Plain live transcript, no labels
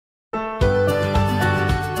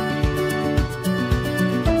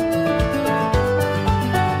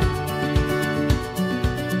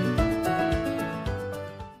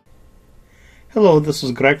Hello, this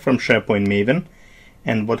is Greg from SharePoint Maven,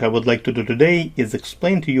 and what I would like to do today is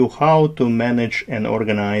explain to you how to manage and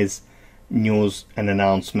organize news and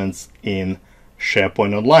announcements in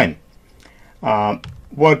SharePoint Online.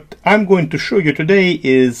 What I'm going to show you today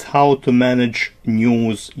is how to manage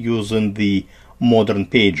news using the modern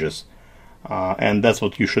pages, and that's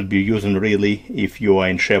what you should be using really if you are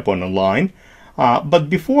in SharePoint Online. But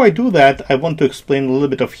before I do that, I want to explain a little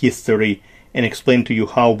bit of history and explain to you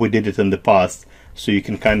how we did it in the past, so you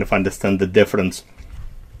can kind of understand the difference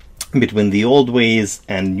between the old ways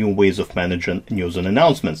and new ways of managing news and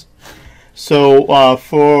announcements. So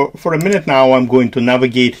for a minute now, I'm going to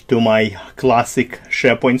navigate to my classic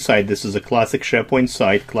SharePoint site. This is a classic SharePoint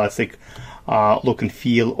site, classic look and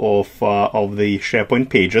feel of the SharePoint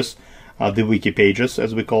pages, the wiki pages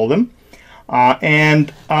as we call them.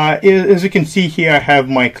 And as you can see here, I have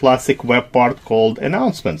my classic web part called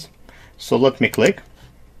Announcements. So let me click.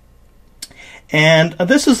 And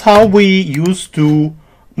this is how we used to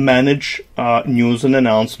manage news and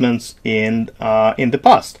announcements in the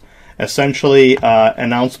past. Essentially,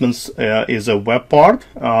 announcements is a web part,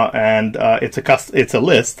 and it's a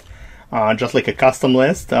list, just like a custom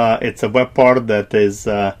list. It's a web part that is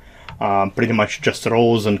pretty much just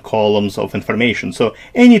rows and columns of information. So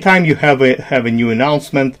anytime you have a new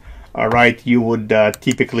announcement, right, you would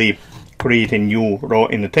typically create a new row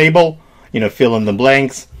in the table. Fill in the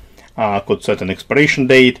blanks, could set an expiration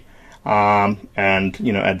date, and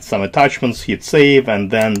add some attachments, hit save, and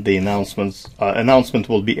then the announcement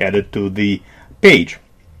will be added to the page.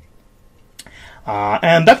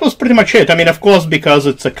 And that was pretty much it. I mean, of course, because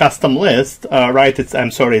it's a custom list, right? It's a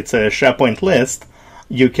SharePoint list.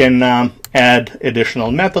 You can add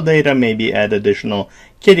additional metadata, maybe add additional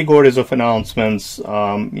categories of announcements,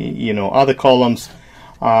 other columns.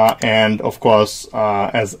 And of course,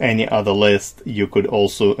 as any other list, you could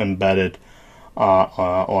also embed it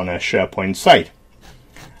on a SharePoint site.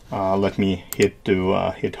 Let me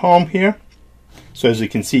hit home here. So as you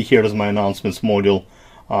can see, here is my announcements module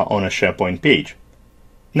on a SharePoint page.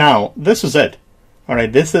 Now this is it. All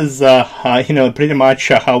right, this is pretty much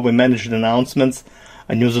how we managed announcements,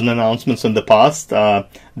 news and announcements in the past. There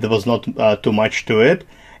was not too much to it.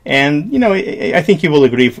 And I think you will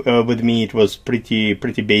agree with me, it was pretty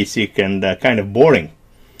basic and kind of boring.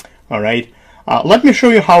 All right, let me show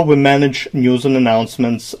you how we manage news and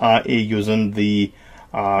announcements using the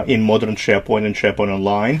in modern SharePoint and SharePoint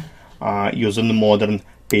Online using the modern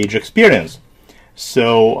page experience.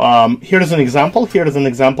 So here is an example. Here is an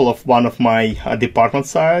example of one of my department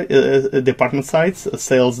sites, a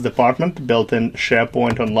sales department built in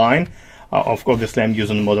SharePoint Online. Obviously, I'm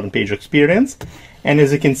using modern page experience. And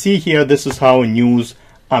as you can see here, this is how news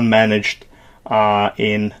are managed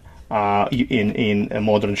in a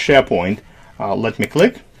modern SharePoint. Let me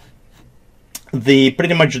click.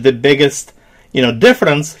 Pretty much the biggest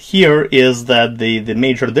difference here is that the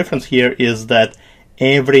major difference here is that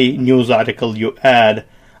every news article you add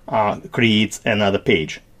creates another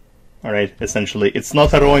page. All right, essentially, it's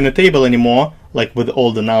not a row in a table anymore, like with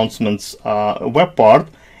old announcements web part.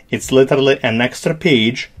 It's literally an extra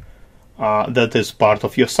page that is part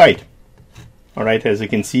of your site. All right, as you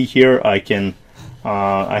can see here, I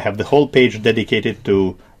have the whole page dedicated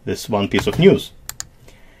to this one piece of news.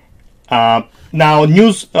 Now,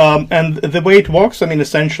 news and the way it works, I mean,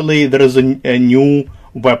 essentially, there is a new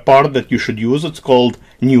web part that you should use. It's called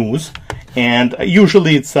News, and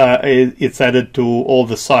usually it's added to all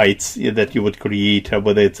the sites that you would create,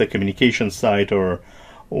 whether it's a communication site or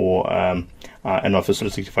an Office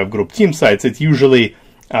 365 group team sites. It's usually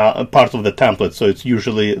part of the template, so it's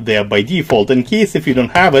usually there by default. In case if you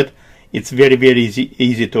don't have it, it's very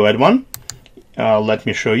easy to add one. Let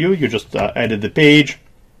me show you. You just edit the page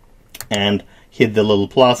and hit the little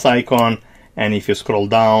plus icon, and if you scroll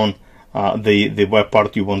down, the web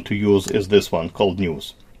part you want to use is this one called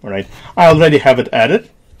News. All right, I already have it added,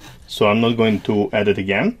 so I'm not going to add it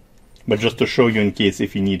again, but just to show you in case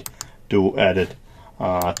if you need to add it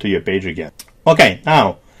to your page again. Okay,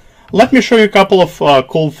 now let me show you a couple of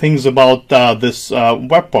cool things about this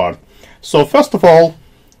web part. So first of all,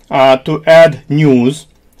 to add news,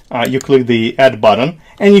 you click the add button,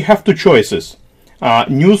 and you have two choices: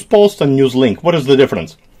 news post and news link. What is the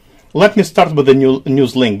difference? Let me start with the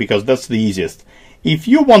news link because that's the easiest. If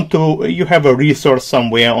you want to, you have a resource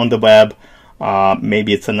somewhere on the web,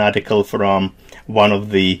 maybe it's an article from one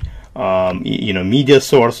of the media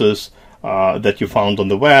sources that you found on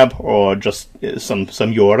the web, or just some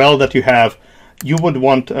URL that you have, you would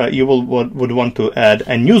want to add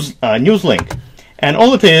a news link, and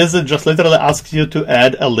all it is, it just literally asks you to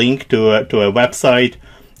add a link to a website.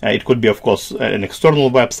 It could be, of course, an external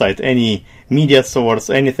website, any media source,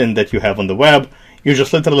 anything that you have on the web. You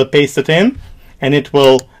just literally paste it in, and it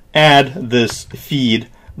will add this feed,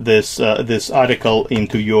 this article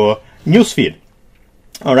into your news feed.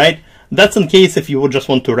 All right, that's in case if you would just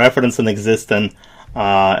want to reference an existing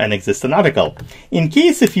article. In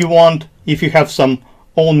case if you have some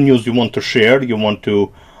own news you want to share, you want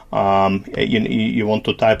to you want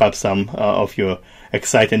to type up some of your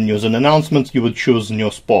exciting news and announcements, you would choose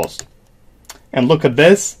news post. And look at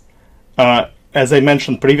this. As I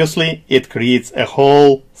mentioned previously, it creates a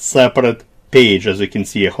whole separate page. As you can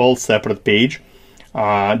see, a whole separate page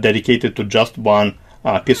dedicated to just one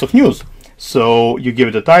piece of news. So you give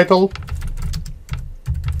it a title.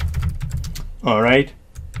 All right.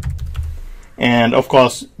 And of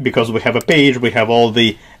course, because we have a page, we have all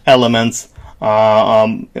the elements, all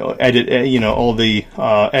the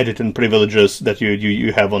editing privileges that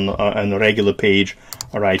you have on a regular page.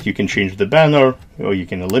 All right, you can change the banner, or you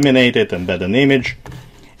can eliminate it, embed an image,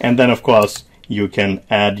 and then of course you can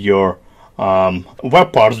add your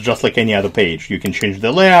web parts just like any other page. You can change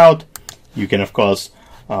the layout. You can of course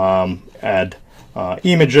add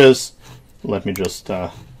images. Let me just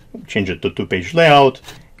change it to two-page layout.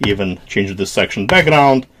 Even change the section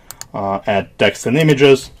background. Add text and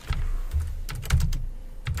images.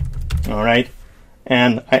 All right,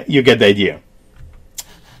 and you get the idea.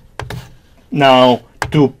 Now,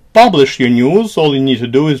 to publish your news, all you need to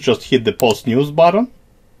do is just hit the Post News button,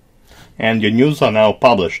 and your news are now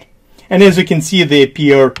published. And as you can see, they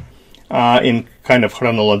appear in kind of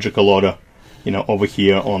chronological order, over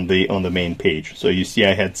here on the main page. So you see,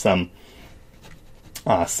 I had some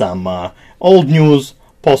old news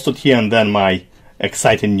posted here, and then my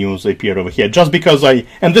exciting news appeared over here. Just because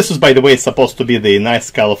and this is, by the way, supposed to be the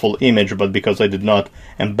nice colorful image, but because I did not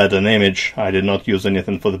embed an image, I did not use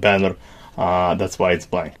anything for the banner. That's why it's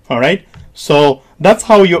blank. All right, so that's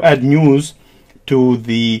how you add news to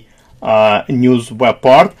the news web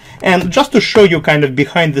part. And just to show you kind of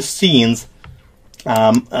behind the scenes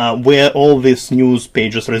where all these news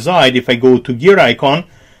pages reside, if I go to gear icon,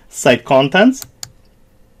 site contents,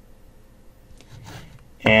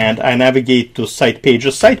 and I navigate to site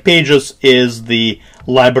pages. Site pages is the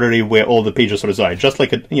library where all the pages reside. Just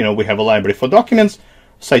like we have a library for documents,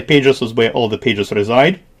 site pages is where all the pages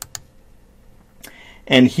reside.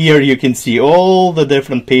 And here you can see all the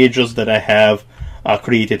different pages that I have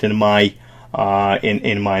created in my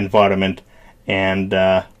in my environment. And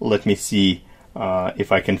let me see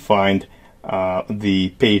if I can find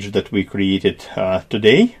the page that we created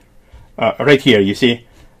today. Right here, you see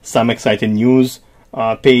some exciting news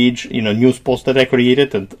page, news post that I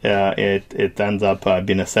created, and it ends up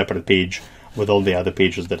being a separate page with all the other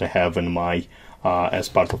pages that I have in my as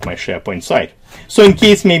part of my SharePoint site. So in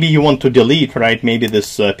case maybe you want to delete, right? Maybe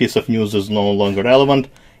this piece of news is no longer relevant.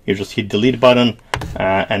 You just hit delete button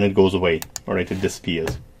and it goes away, all right? It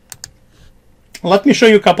disappears. Let me show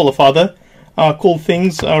you a couple of other cool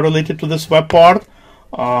things related to this web part.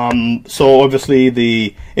 So obviously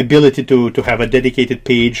the ability to have a dedicated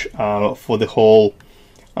page for the whole,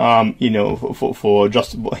 for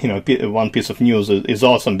just one piece of news is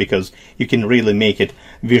awesome, because you can really make it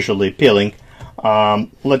visually appealing.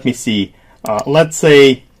 Let me see. Let's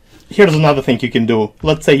say here's another thing you can do.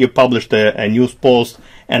 Let's say you published a news post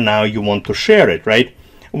and now you want to share it, right?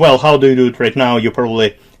 Well, how do you do it right now? You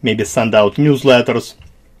probably maybe send out newsletters,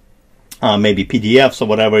 maybe PDFs or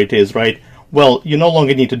whatever it is, right? Well, you no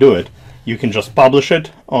longer need to do it. You can just publish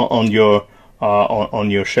it on your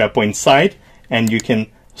SharePoint site, and you can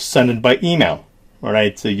send it by email. All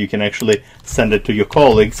right, so you can actually send it to your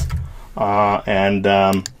colleagues and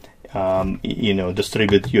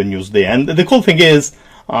distribute your news there. And the cool thing is,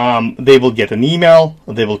 they will get an email,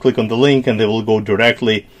 they will click on the link, and they will go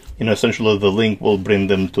directly. Essentially, the link will bring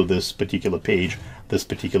them to this particular page, this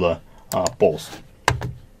particular post.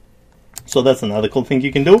 So that's another cool thing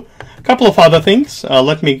you can do. A couple of other things.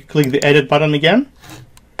 Let me click the edit button again.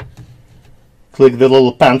 Click the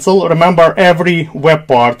little pencil. Remember, every web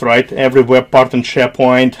part, right? Every web part in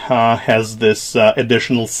SharePoint has this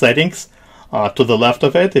additional settings to the left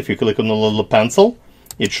of it. If you click on the little pencil,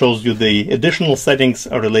 it shows you the additional settings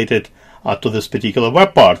related to this particular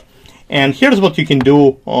web part. And here's what you can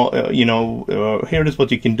do. Here is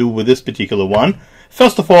what you can do with this particular one.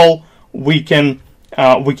 First of all, we can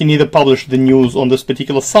either publish the news on this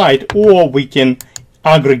particular site, or we can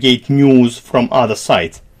aggregate news from other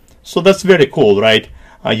sites. So that's very cool, right?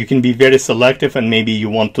 You can be very selective, and maybe you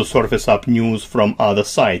want to surface up news from other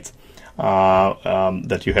sites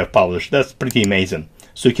that you have published. That's pretty amazing.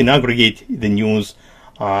 So you can aggregate the news,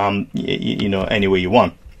 any way you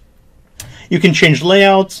want. You can change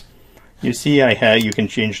layouts. You see, you can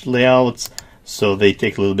change layouts. so they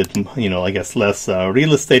take a little bit, I guess less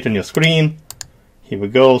real estate on your screen. Here we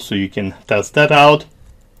go, so you can test that out.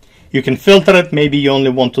 You can filter it. Maybe you only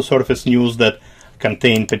want to surface news that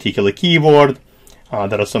contain particular keyword.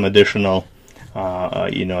 There are some additional,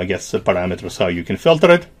 I guess, parameters how you can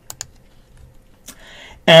filter it.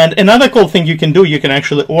 And another cool thing you can do, you can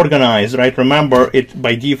actually organize, right? Remember, it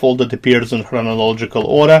by default it appears in chronological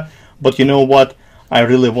order, but you know what? I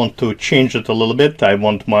really want to change it a little bit. I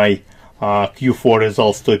want my Q4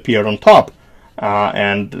 results to appear on top,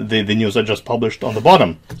 and the news I just published on the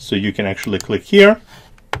bottom. So you can actually click here,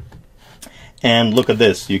 and look at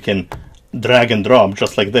this. You can drag and drop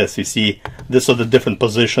just like this. You see, these are the different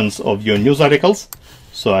positions of your news articles.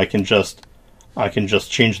 So I can just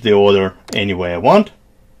change the order any way I want.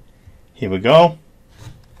 Here we go.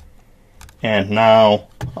 And now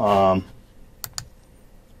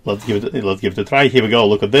let's give it a try. Here we go.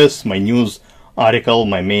 Look at this. My news article,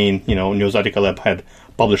 my main news article I had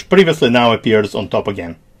published previously, now appears on top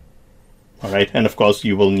again. All right, and of course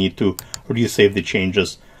you will need to resave the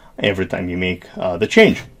changes every time you make the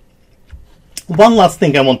change. One last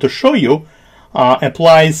thing I want to show you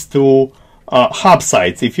applies to hub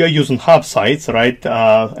sites. If you're using hub sites, right,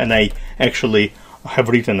 and I actually have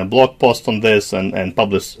written a blog post on this and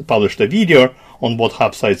published a video on what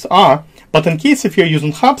hub sites are. But in case if you're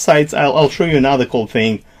using hub sites, I'll show you another cool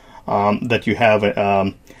thing that you have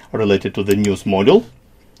related to the news module.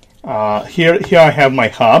 Here I have my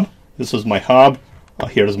hub. This is my hub.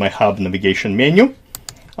 Here's my hub navigation menu.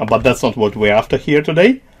 But that's not what we're after here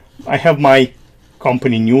today. I have my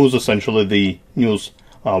company news, essentially the news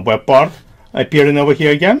web part, appearing over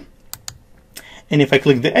here again. And if I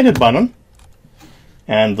click the edit button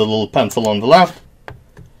and the little pencil on the left,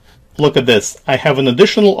 look at this. I have an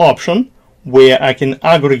additional option where I can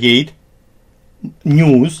aggregate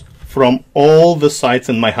news from all the sites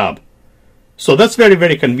in my hub. So that's very,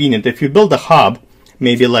 very convenient. If you build a hub,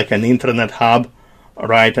 maybe like an intranet hub,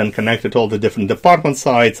 right, and connect it to all the different department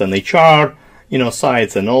sites and HR,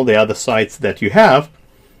 sites and all the other sites that you have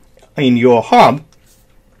in your hub,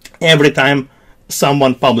 every time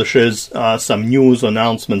someone publishes some news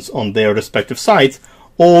announcements on their respective sites,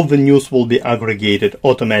 all the news will be aggregated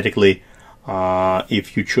automatically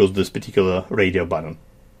if you choose this particular radio button.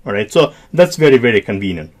 All right, so that's very, very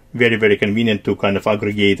convenient. Very, very convenient to kind of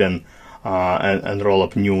aggregate and roll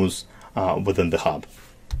up news within the hub.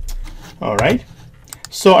 All right,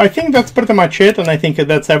 so I think that's pretty much it, and I think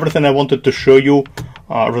that's everything I wanted to show you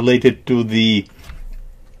related to the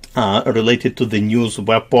news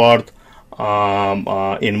web part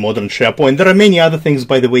in modern SharePoint. There are many other things,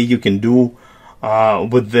 by the way, you can do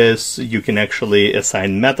with this. You can actually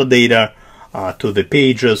assign metadata to the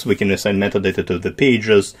pages. We can assign metadata to the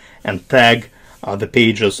pages and tag the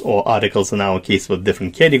pages or articles in our case with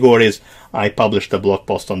different categories. I published a blog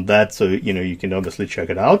post on that, so you can obviously check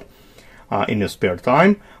it out in your spare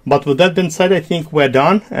time. But with that being said, I think we're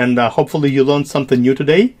done, and hopefully you learned something new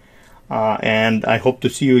today. And I hope to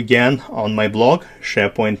see you again on my blog,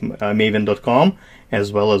 SharePointMaven.com,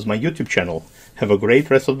 as well as my YouTube channel. Have a great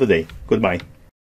rest of the day. Goodbye.